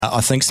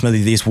I think,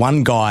 Smithy, there's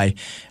one guy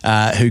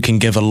who can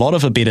give a lot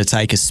of a better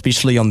take,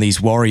 especially on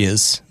these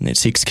Warriors. And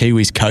that's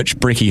ex-Kiwis coach,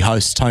 Brekkie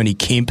host Tony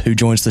Kemp, who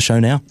joins the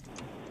show now.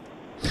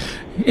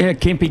 Yeah,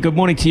 Kempy, good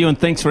morning to you, and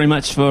thanks very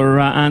much for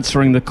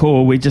answering the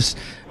call. We just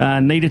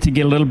needed to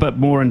get a little bit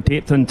more in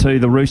depth into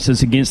the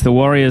Roosters against the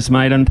Warriors,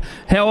 mate. And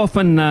how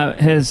often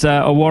has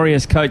a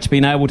Warriors coach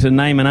been able to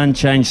name an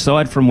unchanged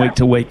side from week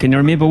to week? Can you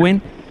remember when?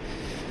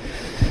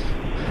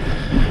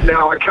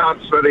 No, I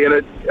can't, Smithy, and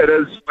it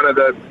is one of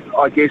the,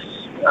 I guess,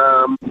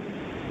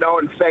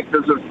 known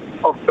factors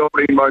of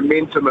building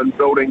momentum and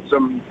building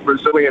some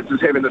resilience is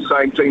having the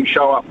same team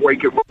show up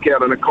week in, week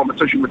out in a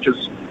competition which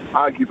is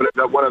arguably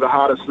one of the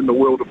hardest in the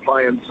world to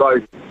play in. So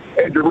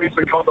Andrew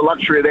Webster got the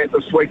luxury of that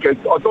this week. I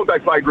thought they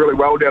played really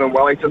well down in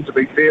Wellington, to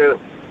be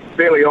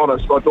fairly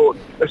honest. I thought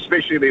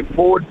especially their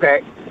forward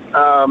pack,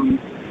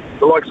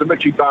 the likes of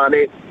Mitchie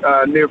Barnett,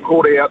 Neil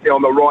Cordy out there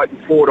on the right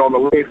and Ford on the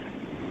left,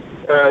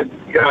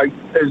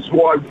 is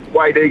why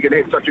Wade Egan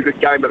had such a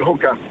good game at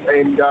hooker,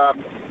 and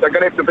they're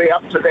going to have to be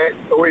up to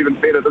that or even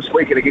better this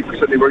weekend against the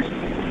Sydney Roosters.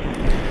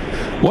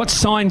 What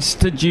signs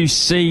did you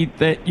see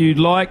that you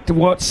liked?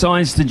 What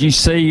signs did you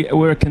see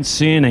were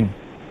concerning?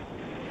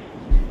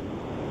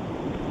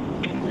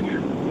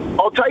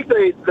 I'll take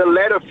the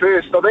latter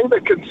first. I think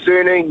the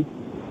concerning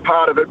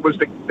part of it was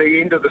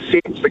the end of the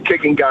sets, the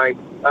kicking game.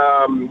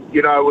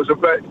 It was a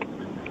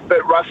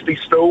bit rusty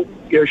still.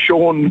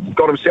 Sean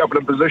got himself in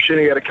a position.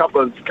 He had a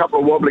couple of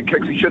wobbly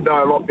kicks. He should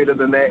know a lot better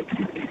than that.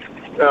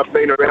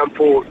 Been around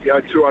for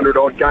 200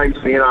 odd games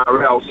in the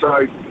NRL.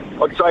 So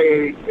I'd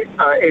say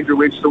Andrew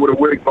Webster would have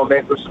worked on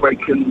that this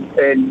week,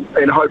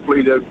 and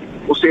hopefully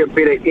we'll see a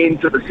better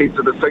end to the sets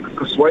of the six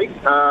this week.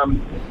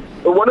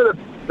 But one of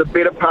the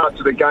better parts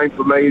of the game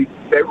for me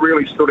that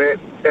really stood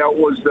out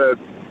was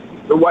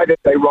the way that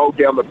they rolled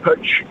down the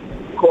pitch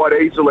quite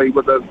easily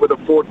with the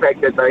forward pack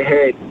that they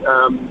had.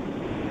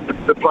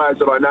 The players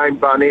that I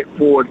named, Barnett,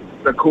 Ford,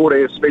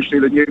 Cordy, especially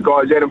the new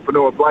guys, Adam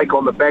Whanua-Blake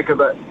on the back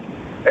of it,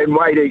 and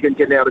Wade Egan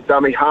getting out of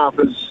dummy half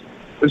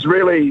is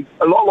really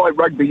a lot like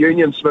rugby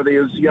union, Smithy.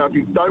 If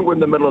you don't win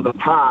the middle of the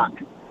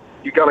park,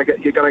 you're going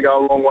to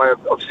go a long way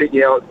of setting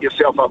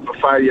yourself up for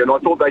failure. And I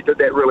thought they did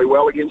that really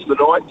well against the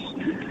Knights.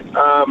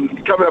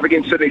 Coming up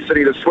against Sydney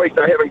City this week,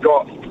 they haven't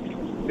got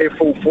their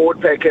full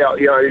forward pack out.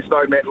 There's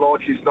no Matt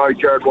Lodge, there's no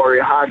Jared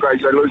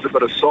Warrior-Hargraves. They lose a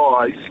bit of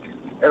size.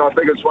 And I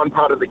think it's one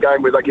part of the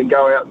game where they can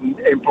go out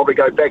and probably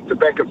go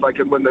back-to-back if they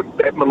can win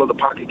that middle of the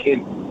park again.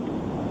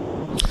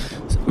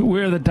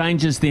 Where are the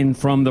dangers then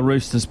from the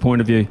Roosters' point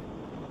of view?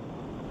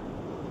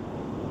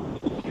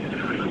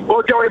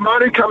 Well, Joey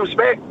Manu comes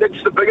back.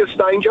 That's the biggest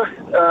danger.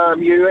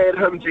 You add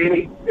him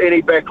to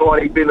any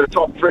backline, he'd be in the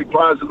top three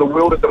players in the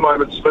world at the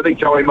moment, Smithy,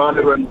 Joey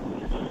Manu, and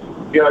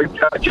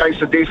James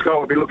Tedesco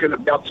will be looking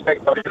at bounce back.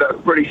 They had a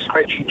pretty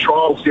scratchy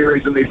trial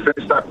series in their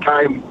first up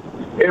game.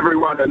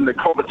 Everyone in the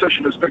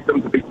competition has picked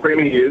them to be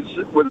premiers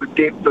with the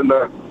depth and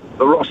the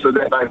roster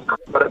that they've got.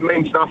 But it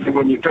means nothing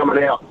when you're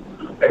coming out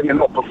and you're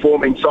not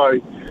performing. So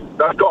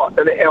they've got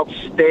an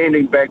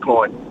outstanding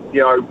backline.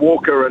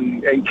 Walker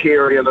and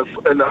Carey in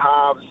the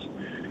halves.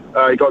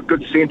 You got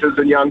good centres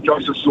in young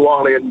Joseph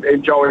Suwali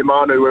and Joey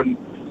Manu and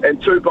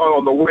Tupou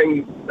on the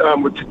wing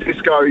with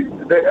Tedesco.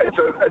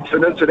 It's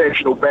an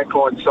international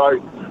backline.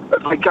 So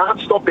if they can't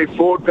stop their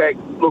forward pack,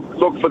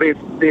 look for their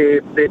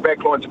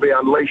backline to be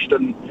unleashed.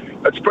 And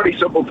it's pretty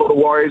simple for the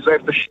Warriors. They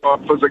have to show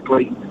up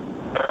physically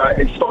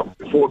and stop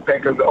the forward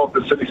pack of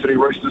the Sydney City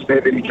Roosters to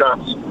have any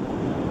chance.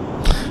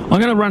 I'm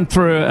going to run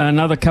through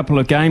another couple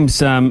of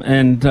games,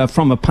 and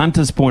from a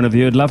punter's point of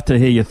view, I'd love to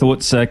hear your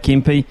thoughts,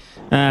 Kempy.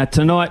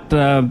 Tonight,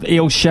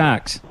 Eels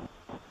Sharks.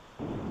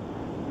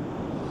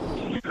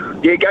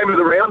 Yeah, game of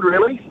the round,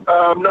 really.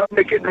 No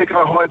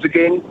Nico Hines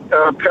again.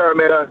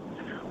 Parramatta,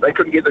 they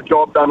couldn't get the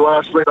job done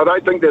last week. I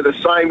don't think they're the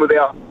same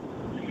without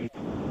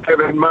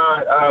having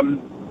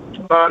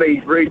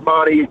Reid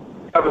Marnie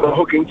over the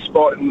hooking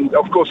spot, and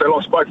of course they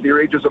lost both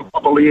their edges and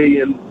Papali'i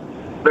and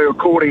Neil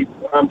Cordy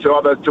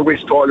to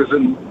West Tigers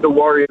and the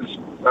Warriors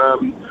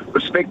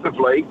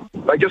respectively.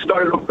 They just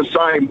don't look the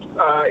same,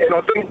 and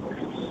I think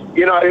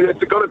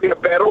it's got to be a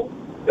battle.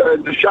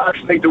 The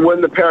Sharks need to win,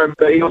 the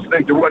Parramatta Eels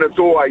need to win. It's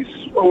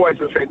always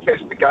a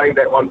fantastic game,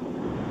 that one,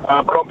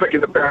 but I'm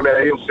picking the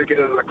Parramatta Eels to get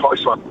it in a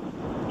close one.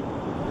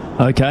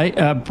 Okay,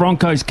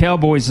 Broncos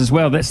Cowboys as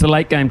well. That's the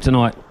late game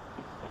tonight.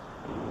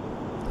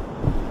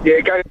 Yeah,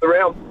 game of the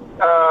round.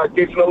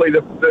 Definitely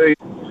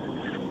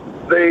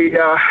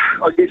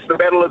I guess the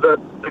battle of the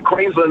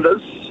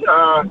Queenslanders.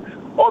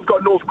 I've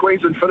got North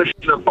Queensland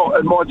finishing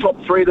in my top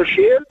three this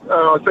year.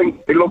 I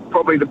think they look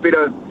probably the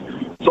better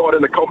side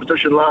in the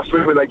competition last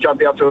week when they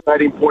jumped out to an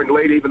 18-point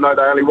lead, even though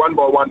they only won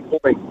by 1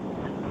 point.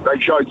 They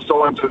showed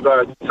signs of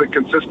the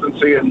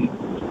consistency and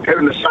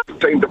having the same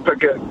team to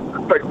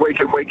pick week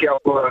in, week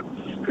out for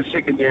the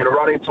second year in a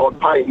running Todd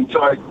Payton.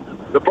 So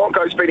the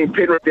Broncos beating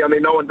Penrith down there,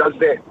 no one does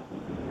that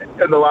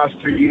in the last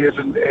 2 years,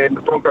 and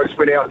the Broncos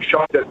went out and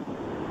showed that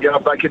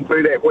if they can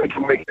do that week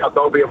in, week out,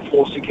 they'll be a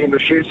force again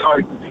this year. So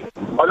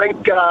I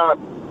think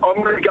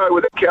I'm going to go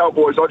with the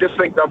Cowboys. I just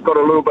think they've got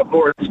a little bit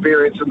more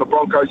experience than the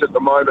Broncos at the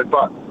moment,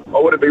 but I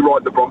wouldn't be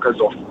writing the Broncos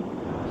off.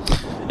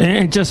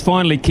 And just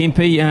finally,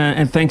 Kempy,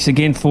 and thanks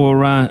again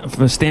for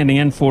standing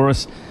in for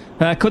us.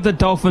 Could the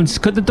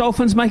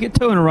Dolphins make it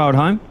 2 in a row at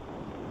home?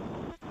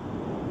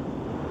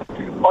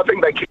 I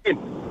think they can.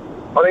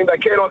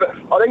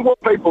 I think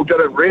what people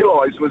didn't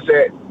realise was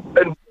that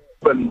in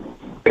Melbourne,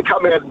 they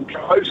come out and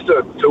close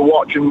to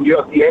watch, and you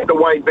had the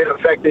Wayne Bennett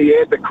factor, you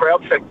had the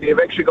crowd factor. You've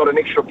actually got an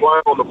extra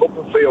player on the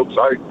football field.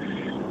 So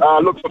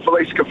look for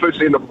Felice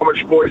Kafusi and the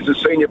Bromwich boys, the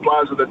senior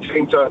players of the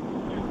team, to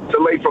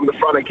lead from the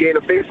front again.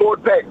 If their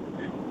forward pack,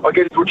 I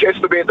guess, will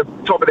just to be at the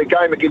top of their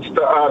game against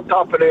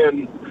Tapine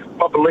and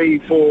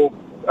Papali'i for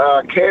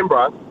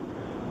Canberra,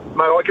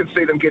 mate, I can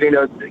see them getting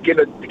a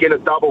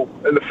double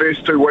in the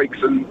first 2 weeks,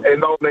 and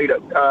they'll need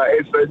it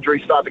as the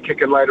injuries start to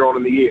kick in later on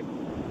in the year.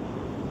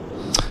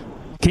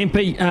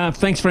 Kempy,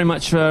 thanks very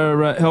much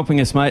for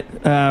helping us, mate.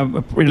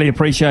 Really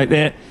appreciate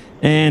that.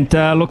 And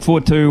look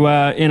forward to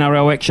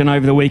NRL action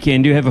over the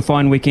weekend. You have a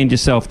fine weekend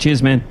yourself.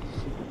 Cheers, man.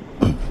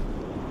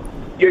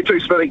 You too,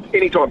 Smithy.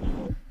 Anytime.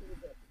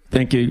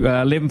 Thank you.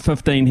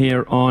 11:15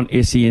 here on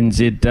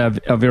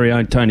SENZ. Our very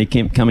own Tony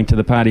Kemp coming to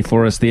the party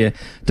for us there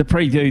to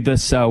preview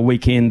this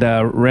weekend,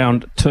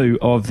 round 2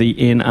 of the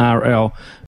NRL.